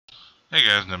Hey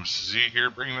guys, Nemesis Z here,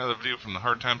 bringing another video from the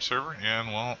Hard Time server, and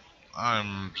well,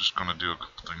 I'm just gonna do a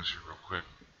couple things here real quick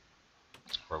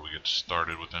before we get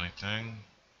started with anything.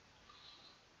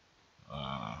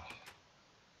 Uh,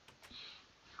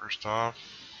 First off,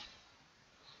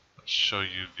 let's show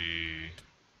you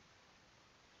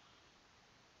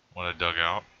what I dug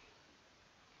out.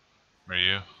 Where are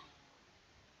you?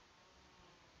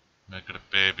 Make it a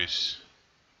babies.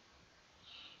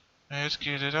 Let's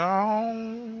get it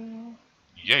on.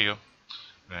 Yeah,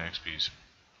 XP's.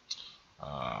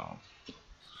 Uh,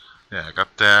 yeah, I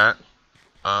got that.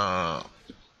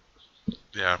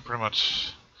 Yeah, pretty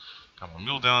much got my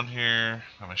mule down here,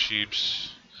 got my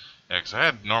sheeps. Yeah, 'cause I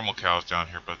had normal cows down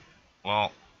here, but,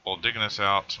 well, while digging this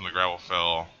out, some of the gravel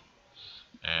fell,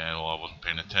 and, well, I wasn't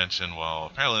paying attention. Well,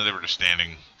 apparently they were just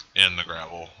standing in the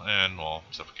gravel, and, well,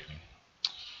 suffocating.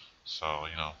 So,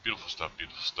 beautiful stuff,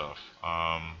 beautiful stuff.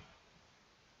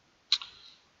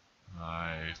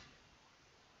 I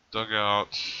dug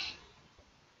out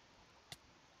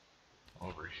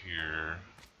over here.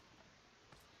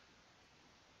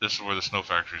 This is where the snow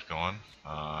factory's going.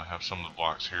 I have some of the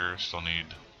blocks here. Still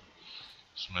need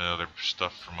some of the other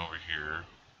stuff from over here.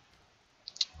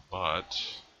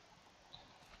 But,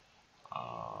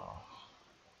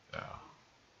 yeah.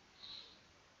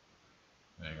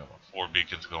 There you go. 4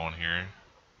 beacons going here.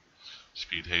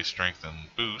 Speed, haste, strength,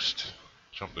 and boost.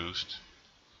 Jump boost.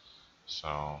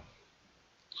 So,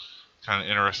 kind of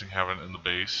interesting having it in the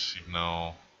base, even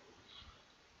though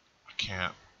I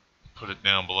can't put it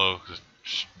down below, because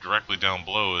directly down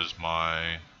below is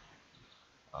my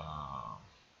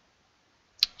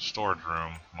storage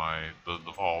room,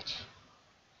 the vault.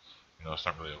 It's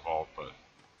not really a vault, but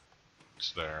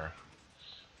it's there.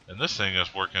 And this thing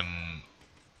is working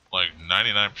like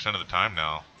 99% of the time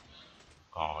now.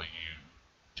 Oh, you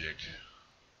dick.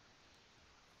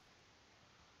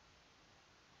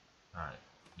 Alright,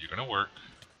 you're gonna work.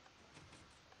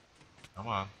 Come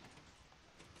on.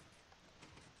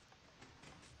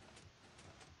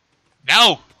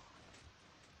 No!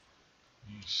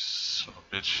 You son of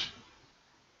a bitch.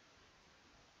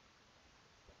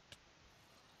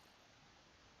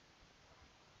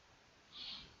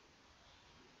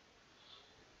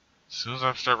 As soon as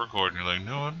I start recording, you're like,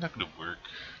 no, I'm not gonna work.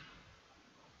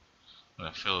 I'm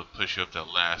gonna fail to push you up that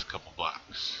last couple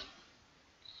blocks.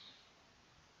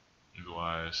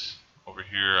 Otherwise, over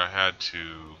here I had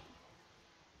to,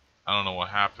 I don't know what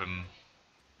happened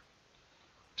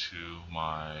to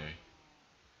my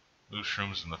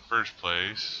mushrooms in the first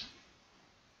place.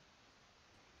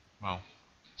 Well,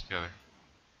 together.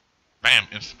 Bam!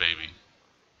 Insta baby.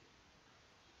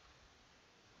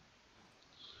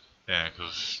 Yeah,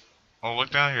 because, oh, look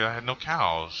down here, I had no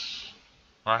cows.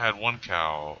 Or I had 1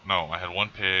 cow. No, I had 1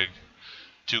 pig,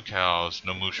 2 cows,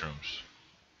 no mushrooms.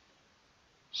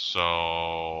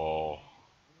 So,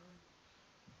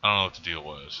 I don't know what the deal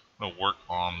was. I'm going to work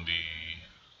on the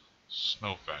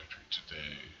snow factory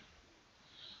today.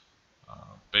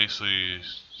 Basically,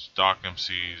 stock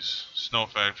MC's snow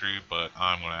factory, but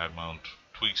I'm going to add my own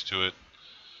tweaks to it.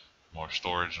 More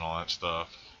storage and all that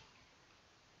stuff.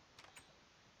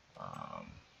 I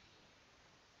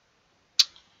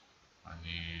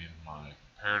need my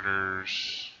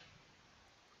comparators,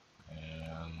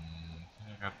 and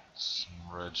I got some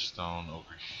redstone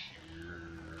over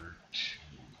here,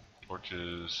 2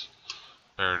 torches,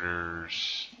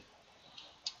 comparators,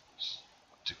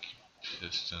 sticky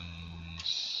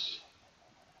pistons.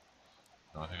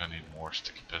 No, I think I need more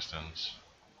sticky pistons.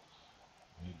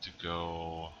 Need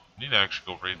to actually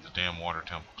go raid the damn water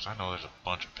temple, because I know there's a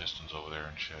bunch of pistons over there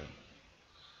and shit.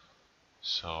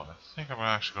 So I think I'm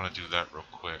actually going to do that real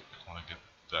quick. I want to get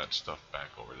that stuff back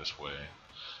over this way.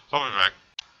 So I'll be back.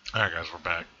 Alright guys, we're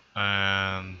back.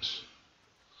 And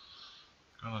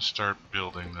I'm going to start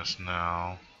building this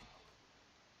now.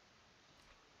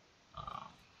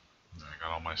 I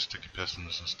got all my sticky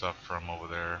pistons and stuff from over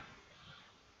there.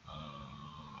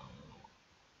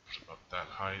 It's about that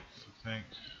height, I think.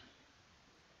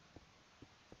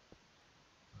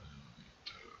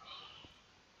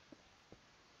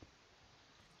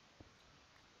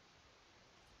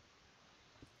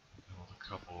 Build a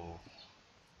couple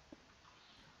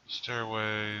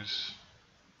stairways.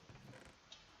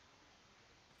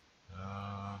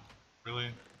 Really?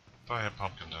 I thought I had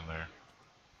pumpkins in there.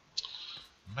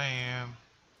 Man.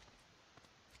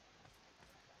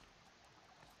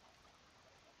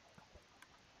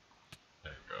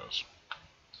 There it goes.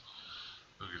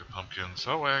 Go get a pumpkin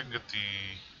so that way I can get the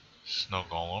snow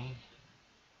golem.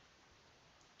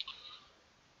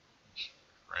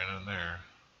 Ran in there.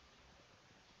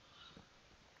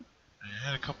 I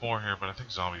had a couple more here, but I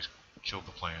think zombies Kill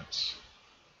the plants.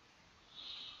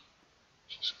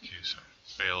 Just in case I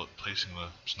fail at placing the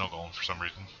snow golem for some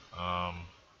reason.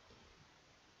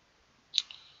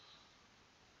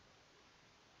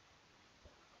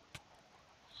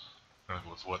 Gonna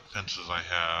go with what fences I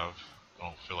have. I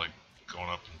don't feel like going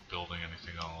up and building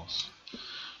anything else.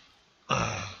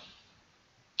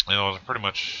 You know, I was pretty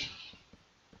much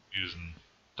using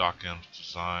DocM's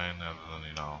design other than,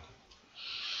 you know,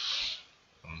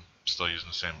 I'm still using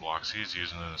the same blocks he's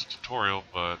using in his tutorial,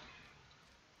 but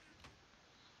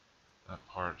that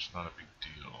part's not a big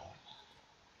deal.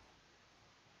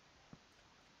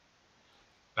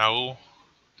 No,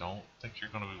 don't think you're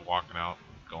going to be walking out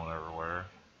and going everywhere.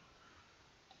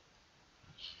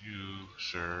 You,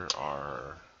 sir,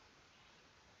 are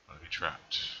going to be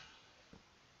trapped.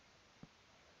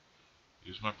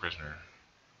 Use my prisoner.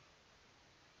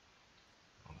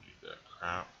 I don't need that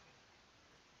crap.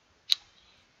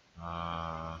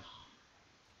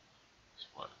 It's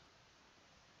what?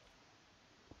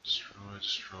 Destroy,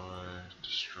 destroy,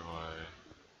 destroy.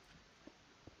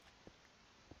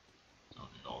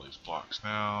 Don't need all these blocks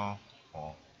now.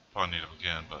 Well, probably need them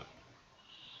again, but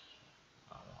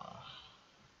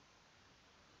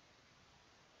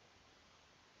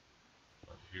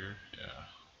right here, yeah.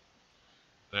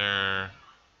 There.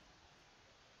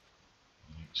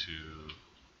 Need to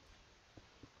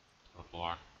put a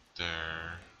block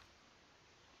there.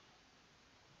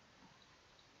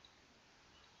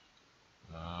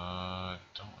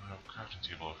 Don't have a crafting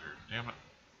table over here. Damn it.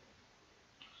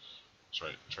 That's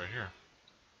right. It's right here.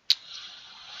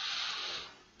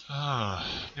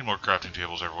 Need more crafting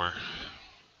tables everywhere.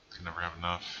 Can never have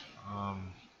enough.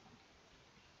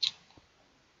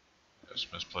 That's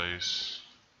misplaced.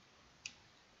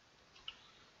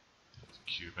 The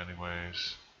cube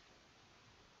anyways.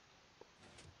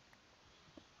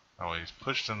 Oh, he's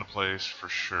pushed into place for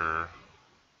sure.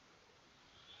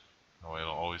 Oh,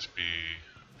 it'll always be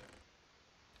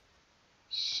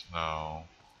snow.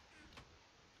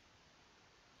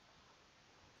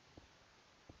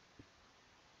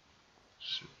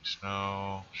 Should be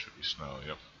snow. Should be snow.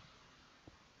 Yep.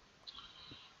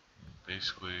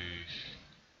 Basically,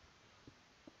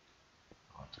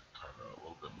 I'll have to carve out a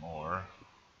little bit more.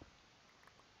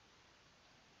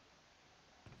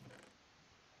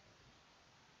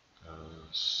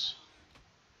 Because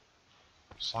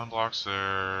slime blocks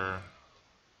there,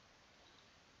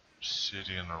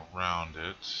 obsidian around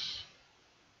it.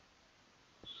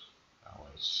 That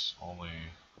was only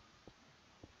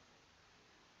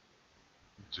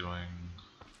doing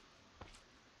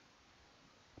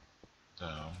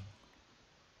them.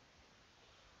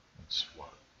 It's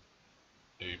what?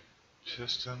 A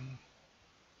piston.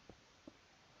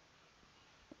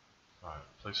 Alright,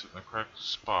 place it in the correct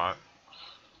spot.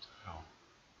 What the hell?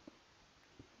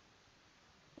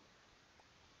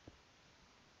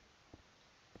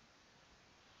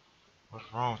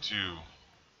 What's wrong with you?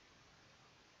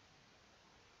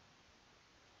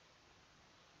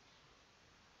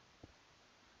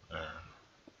 There.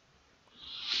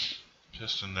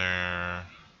 Piston there.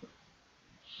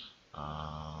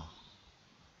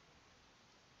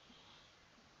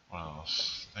 What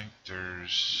else? I think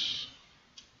there's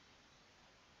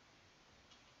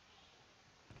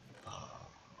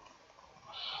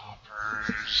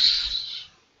hoppers.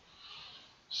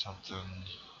 Something.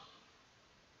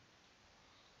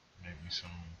 Maybe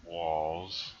some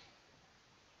walls.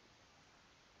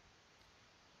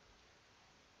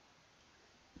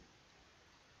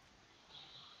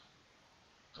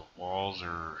 The walls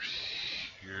are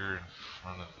here in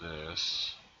front of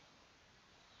this.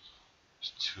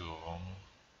 There's two of them.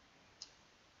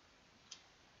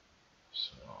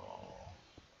 So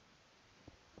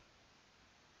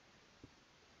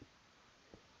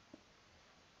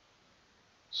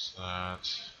that.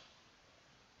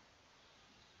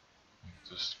 I think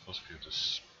this is supposed to be a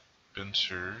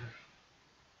dispenser.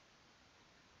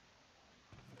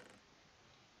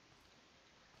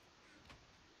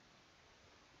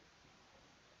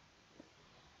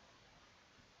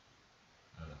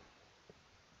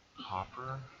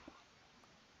 Hopper.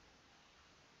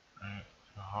 Right,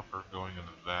 a hopper going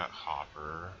into that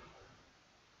hopper.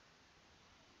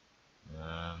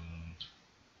 And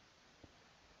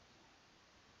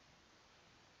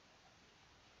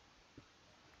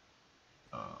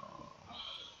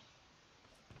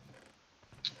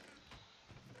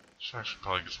should actually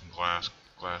probably get some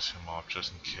glass him off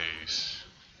just in case.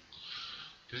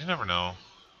 Because you never know.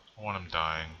 I want him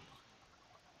dying.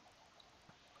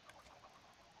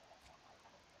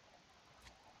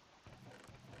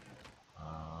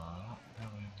 I don't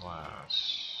have any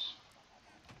glass.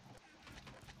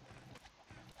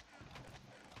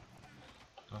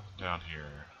 down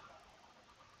here.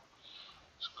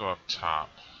 Let's go up top.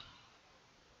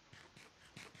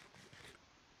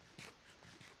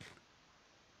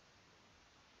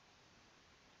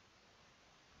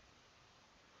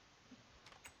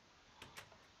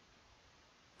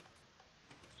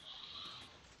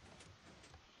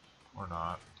 Or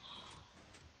not.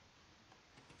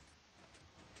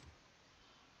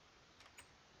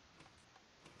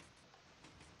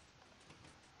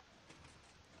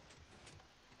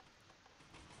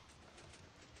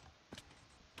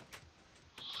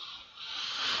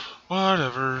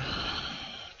 Whatever.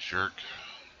 Jerk.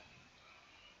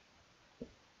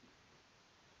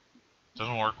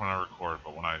 Doesn't work when I record,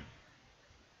 but when I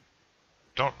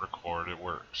don't record, it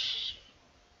works.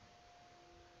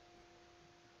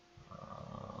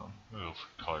 Move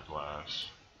color glass.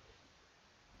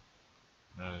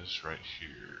 That is right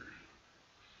here.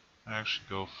 I actually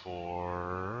go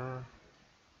for...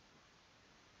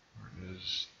 Where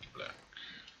is the black?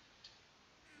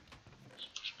 Let's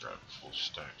just grab a full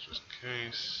stack just in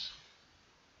case.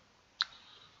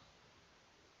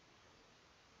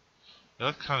 Yeah,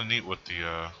 that's kind of neat with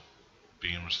the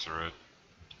beams through it,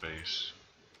 the base.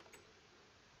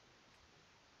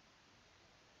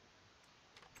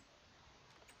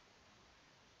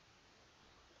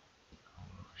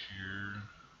 Over here.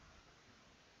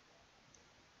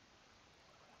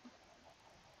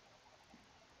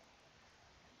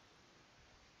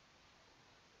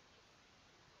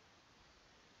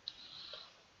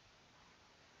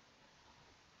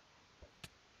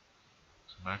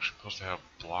 I'm actually supposed to have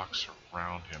blocks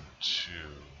around him too.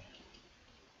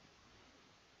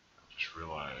 I just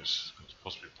realized it's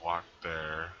supposed to be a block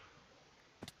there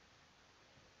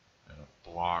and a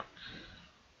block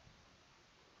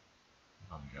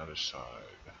on the other side.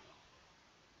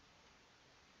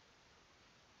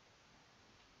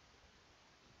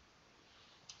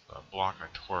 That block I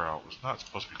tore out was not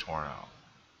supposed to be torn out.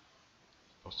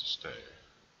 It's supposed to stay.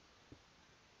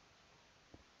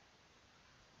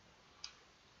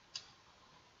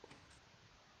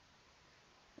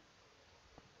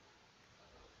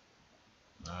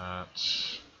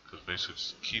 That's because basically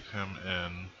just keep him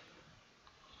in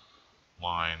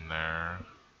line there.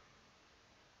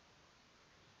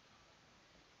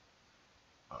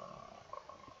 I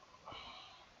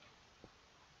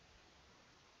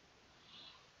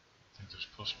think there's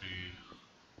supposed to be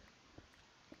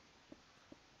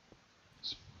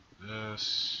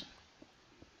this.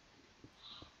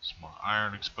 Some more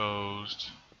iron exposed.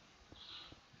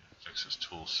 Fix this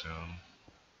tool soon.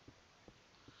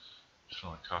 It's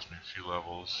only cost me a few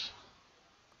levels.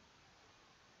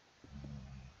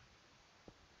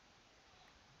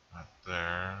 Not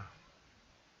there.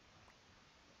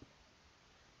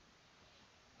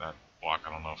 That block, I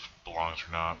don't know if it belongs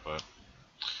or not, but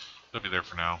it'll be there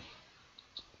for now.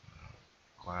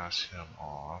 Glass him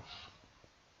off.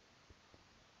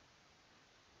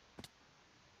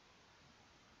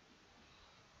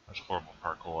 That's horrible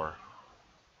parkour.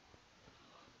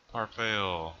 Par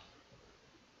fail.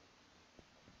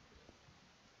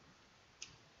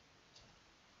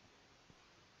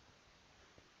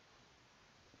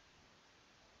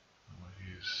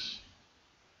 He's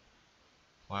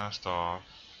blast off.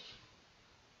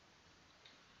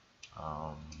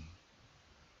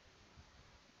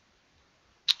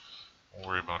 We'll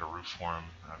worry about a roof for him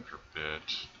after a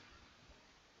bit.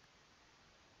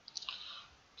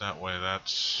 That way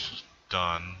that's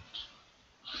done.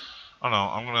 I don't know,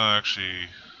 I'm gonna actually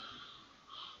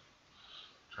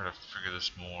try to figure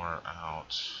this more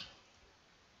out.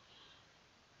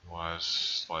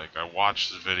 Was like I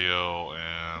watched the video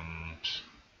and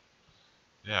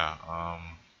yeah,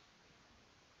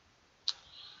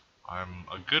 I'm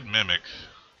a good mimic,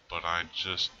 but I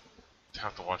just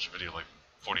have to watch the video like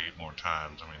 48 more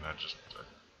times. I mean,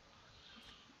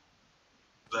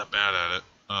 that bad at it.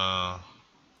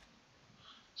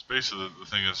 It's basically the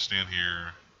thing is stand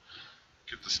here,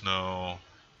 get the snow,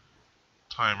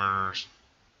 timers,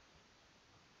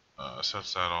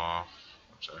 sets that off,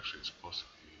 which actually is supposed to be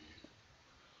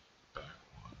back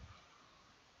one.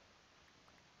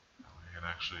 Now we can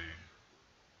actually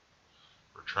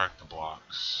retract the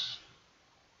blocks.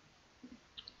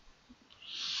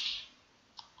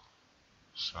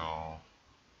 So,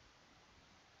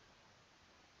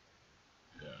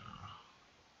 yeah.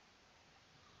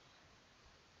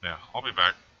 Yeah, I'll be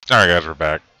back. Alright guys, we're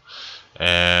back.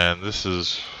 And this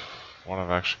is what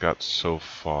I've actually got so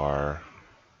far.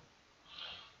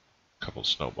 A couple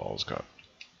snowballs got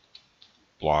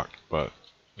blocked, but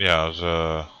yeah, I was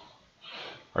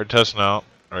already testing out.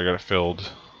 I got it filled.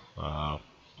 That's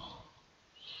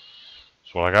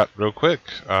what I got real quick.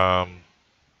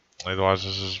 Otherwise,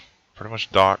 this is pretty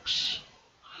much Doc's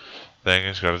thing.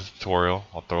 He's got a tutorial.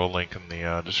 I'll throw a link in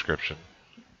the description.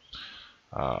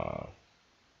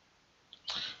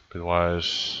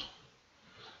 Otherwise,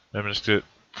 managed it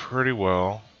pretty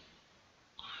well.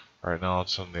 Right now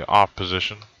it's in the off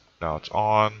position. Now it's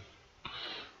on.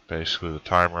 Basically the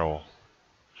timer will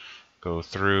go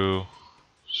through,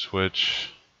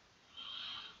 switch,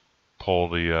 pull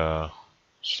the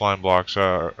slime blocks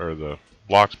out, or the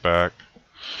blocks back,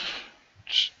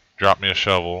 just drop me a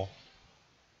shovel,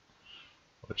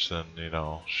 which then, you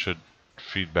know, should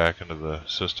feed back into the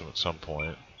system at some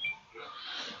point.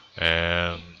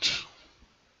 And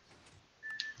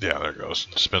yeah, there it goes.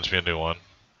 It spins me a new one.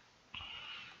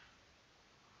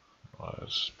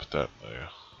 Let's put that in the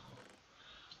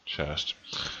chest.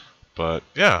 But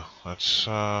yeah, that's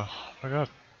what I got.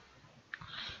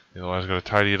 Otherwise, got to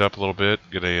tidy it up a little bit.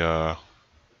 Get a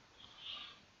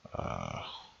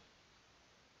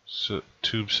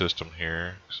tube system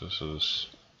here. So this is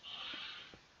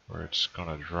where it's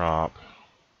gonna drop.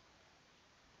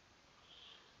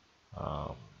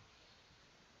 And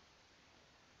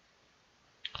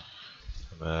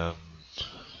then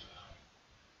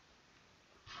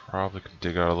probably can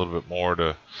dig out a little bit more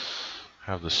to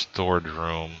have the storage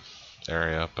room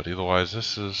area, but otherwise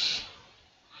this is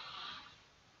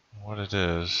what it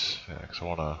is. Yeah, because I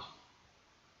want to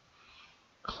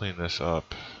clean this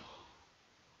up.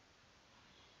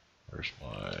 Where's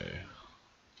my...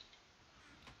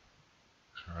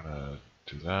 So we're gonna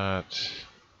do that.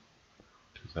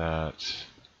 Do that.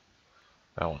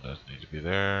 That one doesn't need to be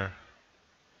there.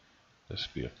 This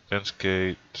would be a fence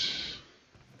gate.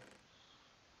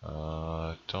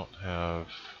 Don't have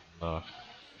enough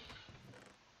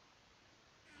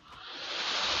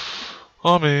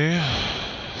on me,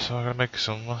 so I'm gonna make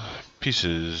some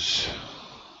pieces.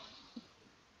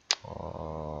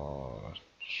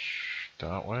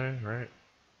 That way, right?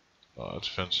 It's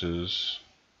fences.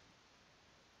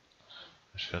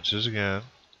 There's fences again.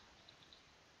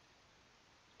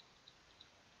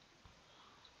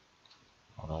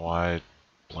 I don't know why I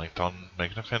blanked on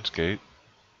making a fence gate.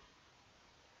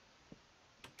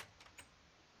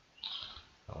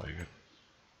 Oh, you can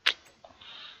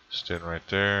stand right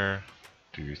there,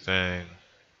 do your thing.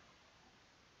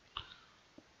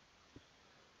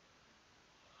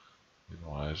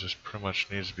 Otherwise, this pretty much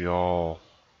needs to be all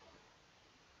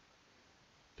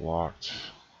blocked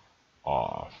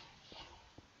off.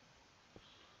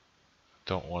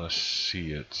 Don't want to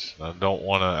see it. I don't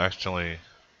want to accidentally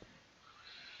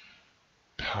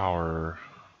power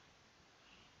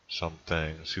some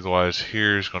things. Otherwise,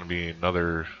 here's going to be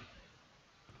another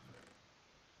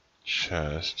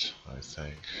chest, I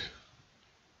think.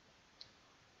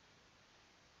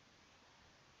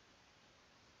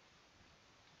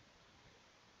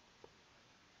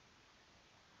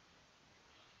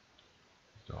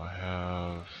 Do I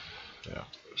have... Yeah,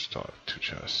 still have 2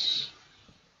 chests.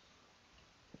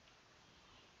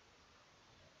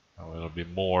 Oh, it'll be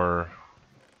more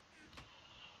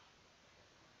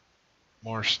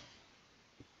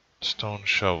stone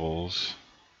shovels.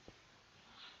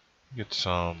 Get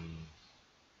some...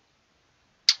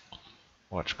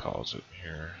 What calls it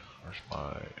here? Where's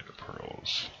my ender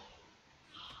pearls?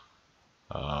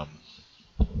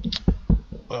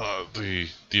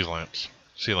 These lamps,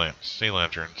 sea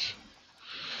lanterns.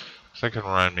 So that can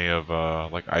remind me of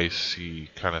like icy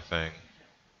kind of thing.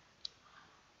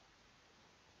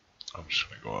 I'm just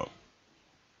gonna go up.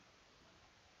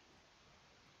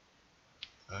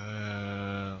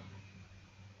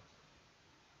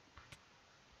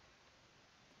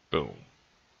 Boom.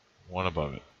 One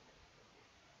above it.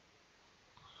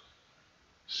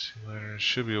 Sea lantern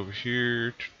should be over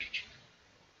here.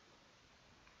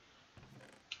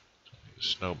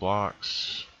 Snow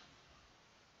blocks.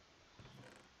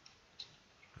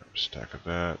 Grab a stack of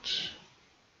that.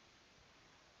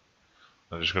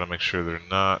 I'm just gonna make sure they're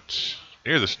not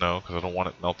near the snow because I don't want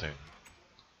it melting.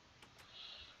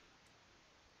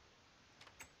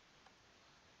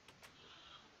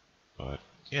 But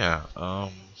yeah,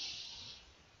 I'm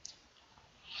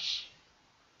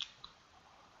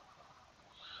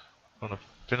gonna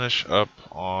finish up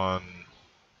on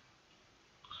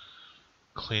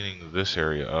cleaning this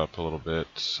area up a little bit,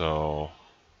 so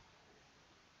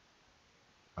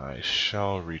I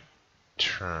shall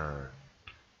return.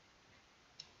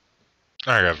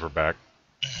 Alright guys, we're back.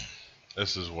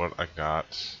 This is what I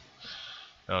got.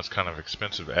 Now it's kind of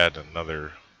expensive to add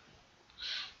another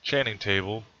enchanting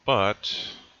table,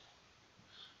 but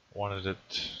wanted it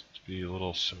to be a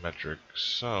little symmetric,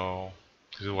 so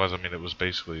because otherwise, I mean, it was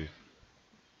basically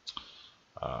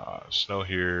snow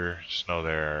here, snow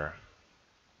there,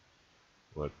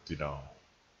 But, you know,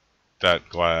 that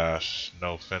glass,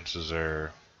 no fences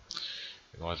there.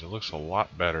 Otherwise, it looks a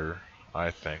lot better,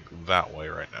 I think, that way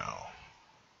right now.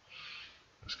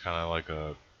 It's kind of like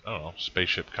a, I don't know,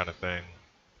 spaceship kind of thing.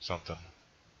 Something.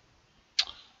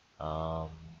 Yeah,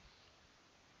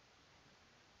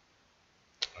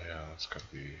 that's gotta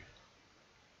be.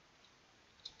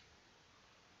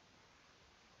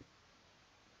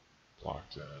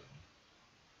 Blocked in.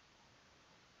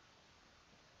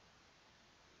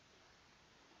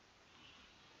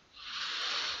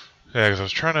 Yeah, because I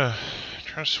was trying to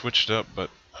switch it up,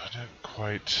 but I didn't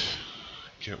quite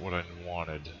get what I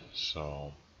wanted.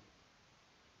 So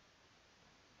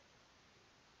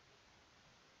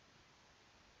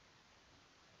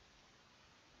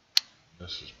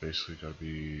this is basically going to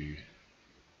be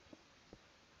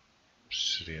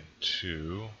obsidian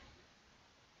 2.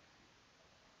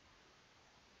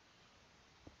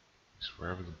 So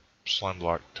wherever the slime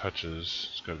block touches,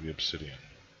 it's got to be obsidian.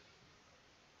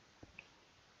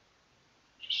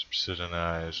 Just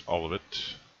obsidianize all of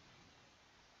it.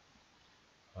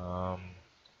 Yeah,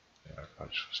 I'll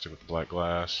just stick with the black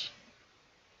glass.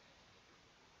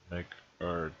 Make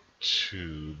our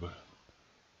tube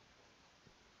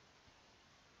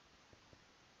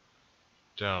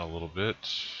down a little bit.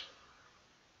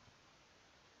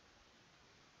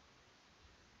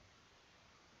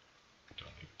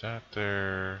 Don't need that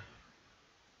there.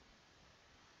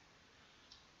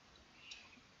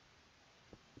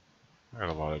 I got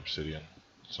a lot of obsidian,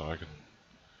 so I can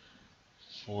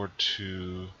afford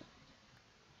to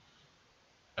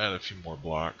add a few more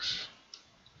blocks.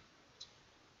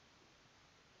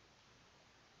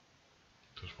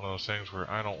 It's one of those things where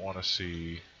I don't want to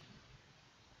see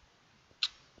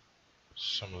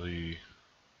some of the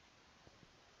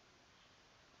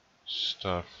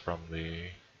stuff from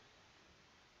the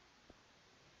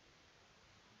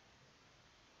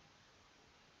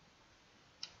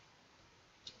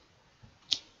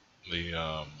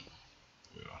yeah,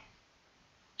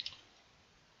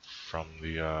 from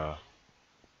the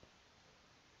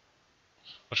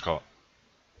what you call it,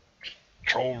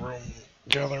 control room,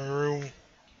 gathering room,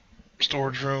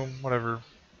 storage room, whatever.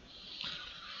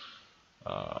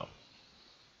 I'm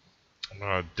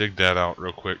gonna dig that out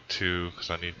real quick too, because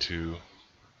I need to.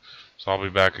 So I'll be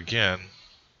back again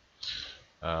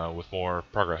with more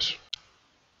progress.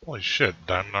 Holy shit,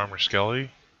 diamond armor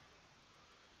skelly.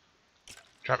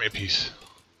 Drop me a piece.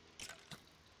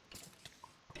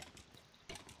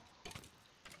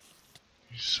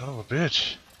 You son of a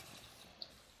bitch.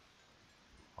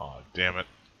 Aw, oh, damn it.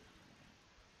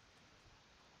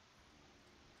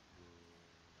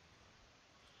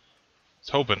 It's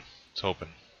hoping. It's hoping.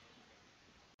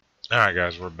 Alright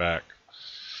guys, we're back.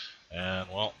 And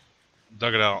well,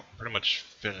 dug it out. Pretty much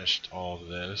finished all of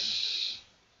this.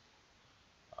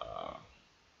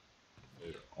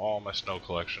 All my snow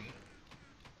collection.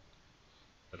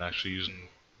 Been actually using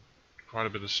quite a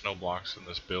bit of snow blocks in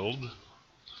this build.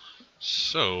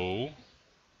 So,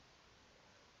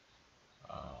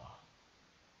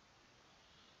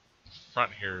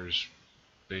 front here is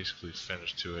basically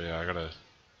finished to it. I gotta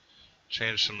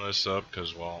change some of this up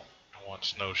because, well, I want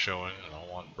snow showing and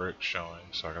I want brick showing.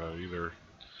 So I gotta either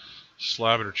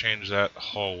slab it or change that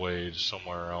hallway to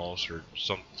somewhere else or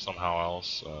somehow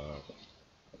else.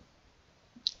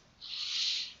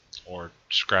 Or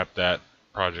scrap that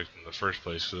project in the first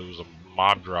place because it was a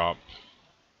mob drop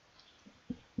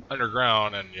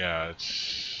underground, and yeah,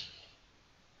 it's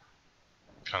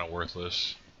kind of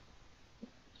worthless.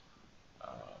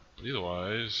 But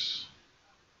otherwise,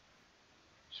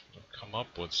 that's what I've come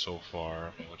up with so far,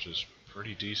 I mean, which is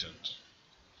pretty decent.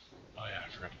 Oh yeah, I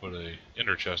forgot to put a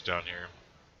ender chest down here.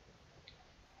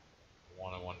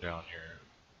 One down here.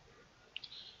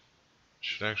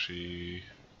 Should actually,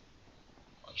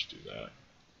 let's do that.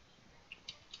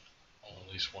 Oh,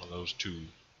 at least one of those two.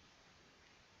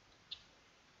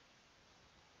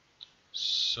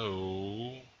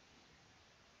 So,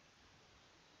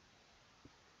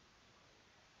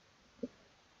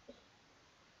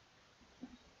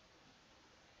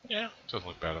 yeah, doesn't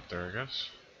look bad up there, I guess.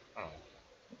 Oh.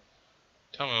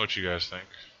 Tell me what you guys think.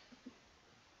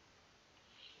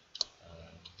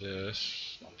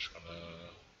 This, I'm just gonna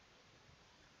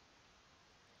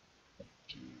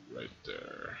do right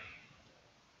there.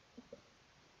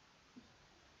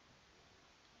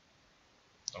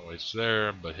 Oh, it's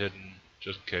there, but hidden,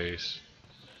 just in case.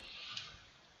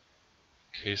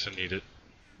 In case I need it.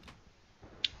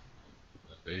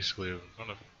 And basically, I'm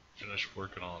gonna finish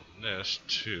working on this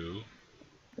too.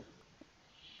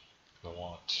 I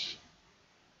want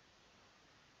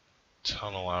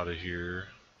tunnel out of here.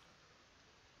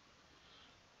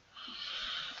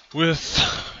 with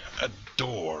a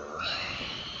door.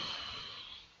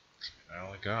 I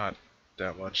only got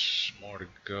that much more to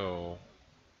go.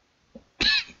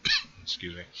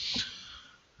 Excuse me.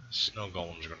 Snow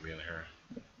golems are going to be in here.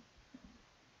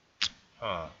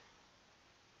 Huh.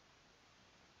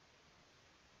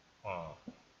 Huh.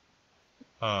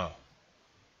 Huh.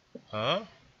 Huh?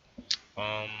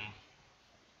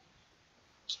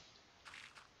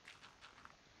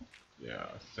 Yeah,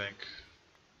 I think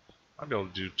I'll be able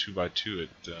to do 2x2 it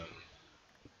then.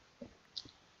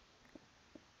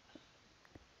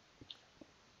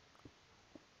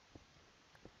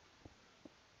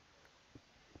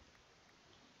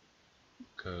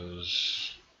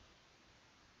 Because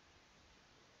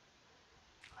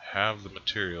I have the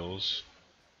materials.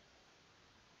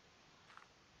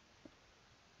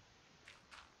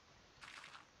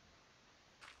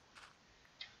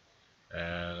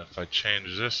 And if I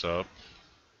change this up,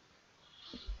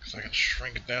 because I can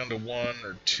shrink it down to 1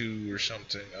 or 2 or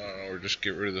something, I don't know, or just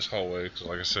get rid of this hallway, because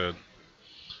like I said,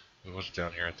 what's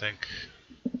down here? I think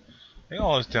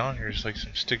all that's down here is like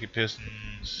some sticky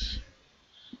pistons,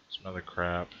 some other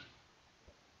crap.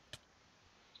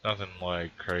 Nothing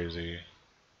like crazy.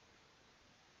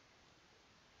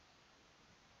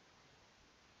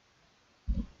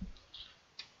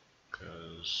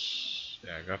 Because,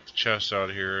 yeah, I got the chest out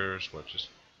of here, so what, just,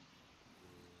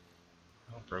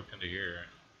 oh, broke into here.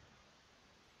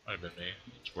 Might have been me.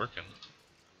 It's working.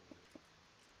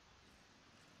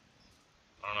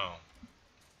 I don't know.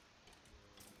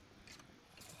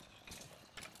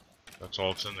 That's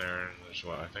all that's in there, and there's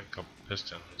what, I think a couple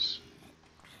pistons.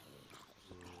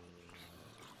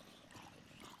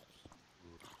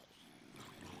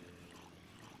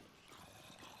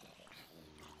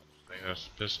 I think that's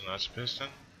a piston, that's a piston?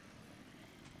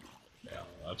 Yeah,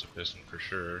 that's a piston for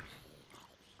sure.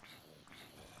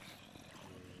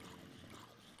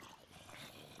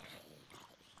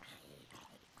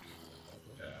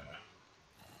 Yeah.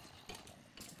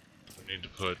 We need to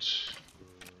put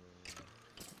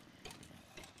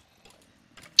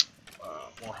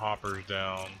more hoppers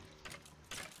down.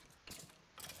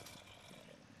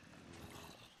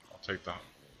 I'll take the...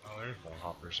 Oh, there's more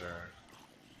hoppers there.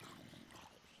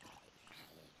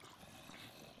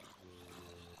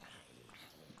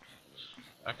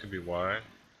 That could be why.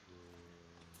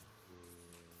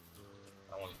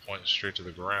 That one's pointing straight to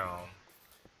the ground.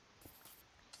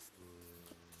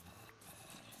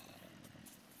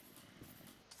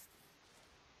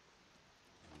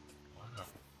 Wow.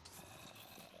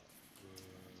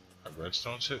 A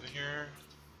redstone sitting here?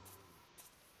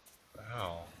 What the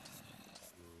hell?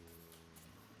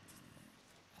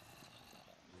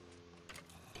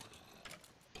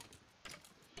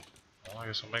 Well, I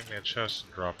guess I'll make me a chest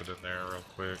and drop it in there real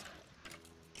quick.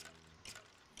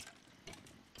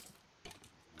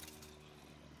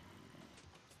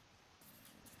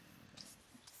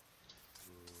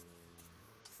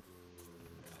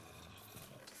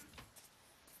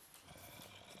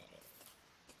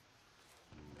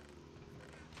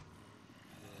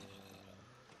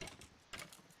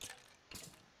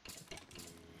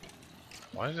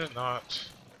 Why is it not?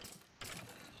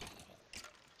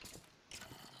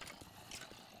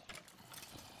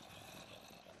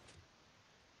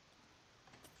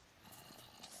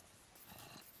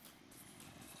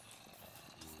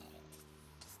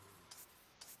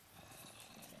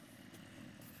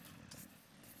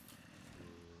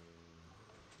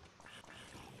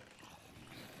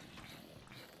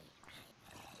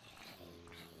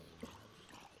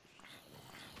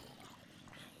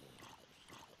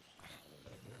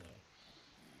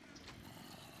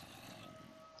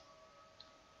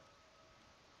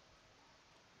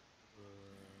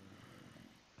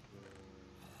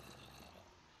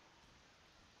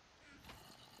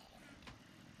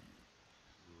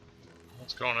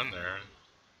 What's going in there?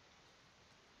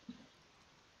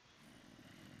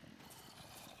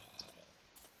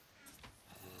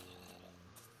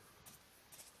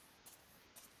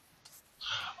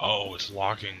 Oh, it's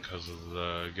locking because of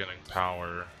the getting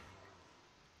power.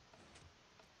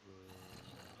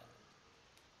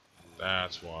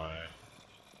 That's why.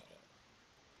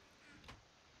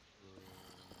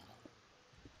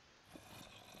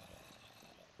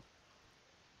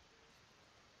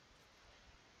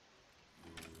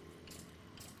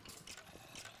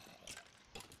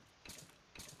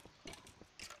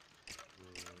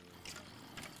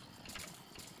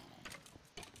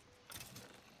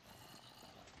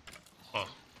 Huh.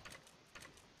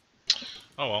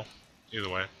 Oh well. Either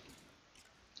way.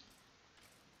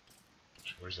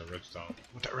 Where's that redstone?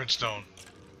 With that redstone!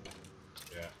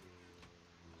 Yeah.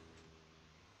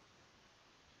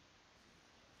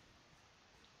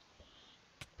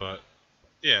 But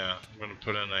yeah, I'm gonna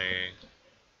put in a, I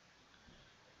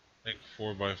think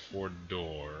 4x4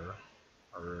 door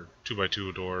or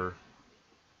 2x2 door.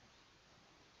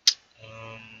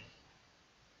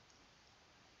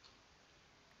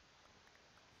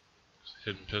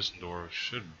 Hidden piston door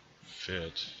should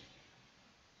fit.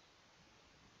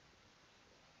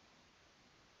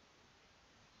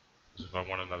 If I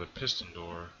want another piston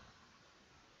door,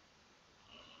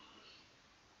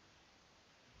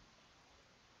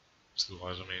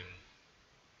 otherwise, I mean,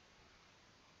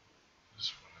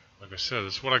 this, like I said,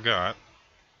 this is what I got.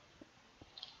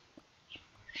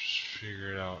 Just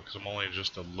figure it out, because I'm only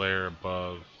just a layer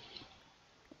above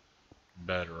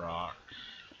bedrock.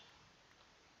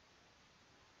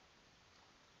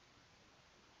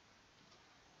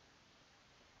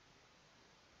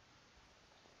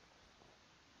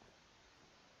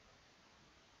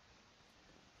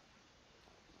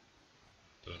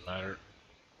 Doesn't matter.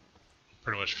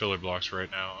 Pretty much filler blocks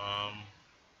right now.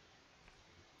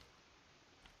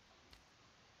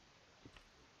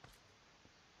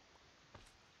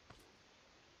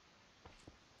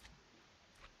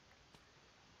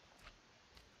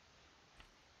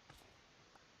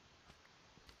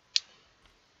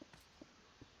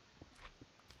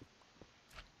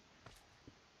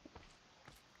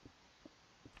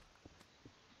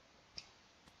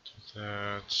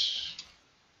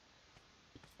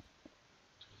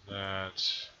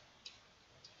 That.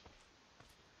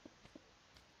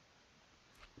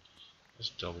 Let's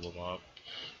double them up.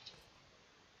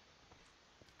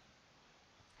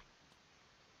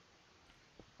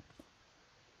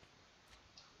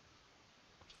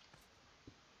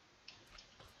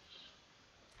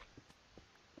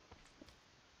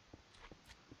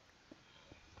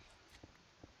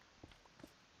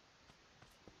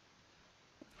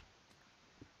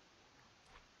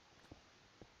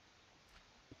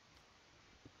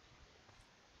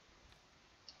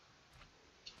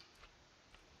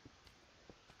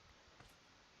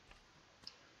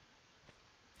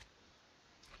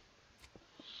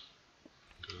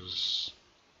 Because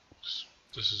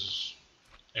this is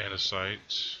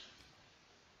andesite.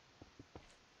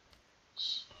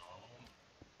 So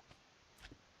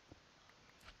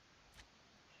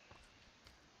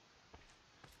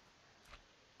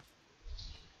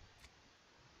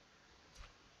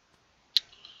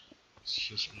let's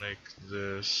just make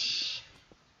this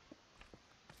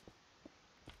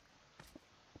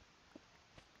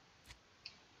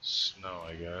snow,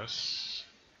 I guess.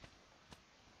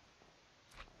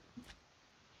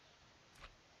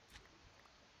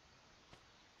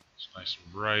 It's nice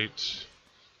and bright.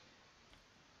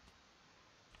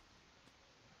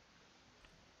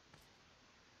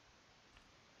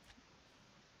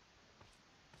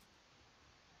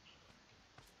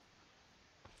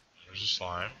 There's a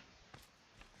slime.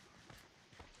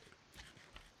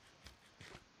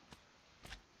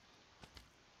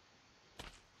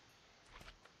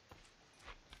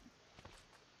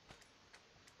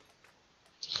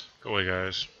 Go away,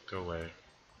 guys. Go away.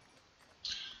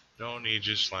 Don't need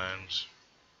your slimes.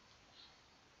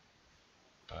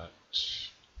 But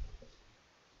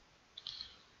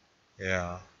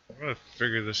yeah, I'm gonna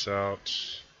figure this out.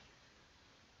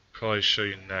 Probably show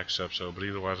you next episode, but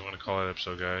otherwise I'm gonna call it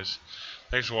episode, guys.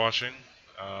 Thanks for watching.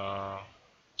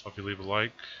 Hope you leave a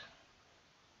like.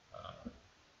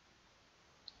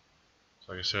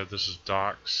 Like I said, this is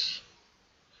Doc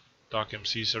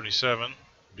MC77.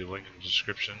 Be a link in the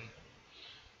description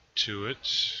to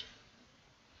it.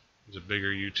 He's a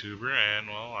bigger YouTuber, and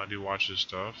well, I do watch his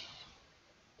stuff.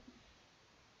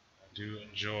 I do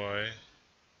enjoy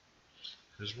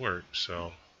his work.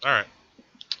 So, alright.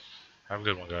 Have a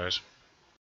good one, guys.